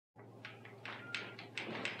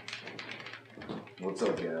What's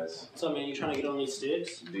up, guys? What's up, man? You trying to get on these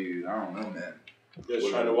sticks? Dude, I don't know, man. You guys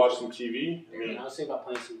trying to watch some TV? I was thinking about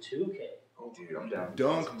playing some 2K. Oh, dude, I'm down.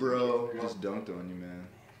 Dunk, bro. Just dunked on you, man.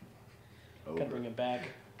 Gotta bring it back.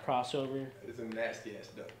 Crossover. It's a nasty ass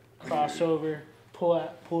dunk. Crossover.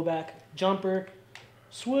 Pull back. Jumper.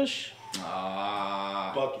 Swoosh.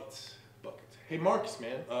 Ah. Buckets. Hey, Marcus,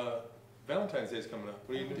 man. Valentine's Day is coming up.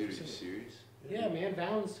 What are you doing? Dude, are for you Senior? serious? Yeah, man.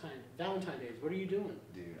 Valentine's Day. What are you doing?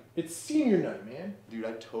 Dude. It's senior night, man. Dude,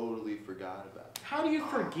 I totally forgot about it. How do you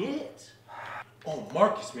forget? Oh,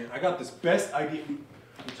 Marcus, man. I got this best idea.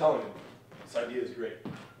 I'm telling you. This idea is great.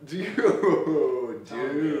 Dude.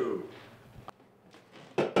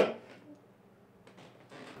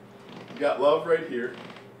 You got love right here.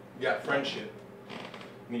 You got friendship.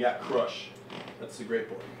 And you got crush. That's the great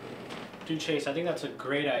part. Dude, Chase, I think that's a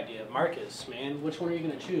great idea. Marcus, man, which one are you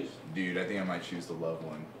gonna choose? Dude, I think I might choose the love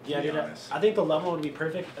one. Yeah, dude, I think the love one would be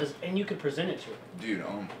perfect, and you could present it to her. Dude,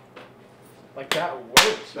 Like that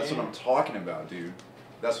works. that's man. what I'm talking about, dude.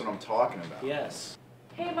 That's what I'm talking about. Yes.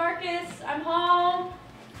 Hey Marcus, I'm home.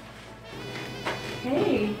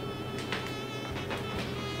 Hey.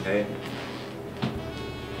 Hey.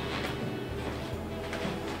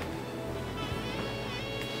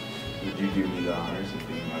 Would you do me the honors of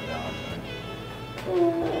being my Valentine?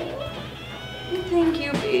 Oh, thank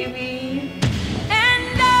you, baby.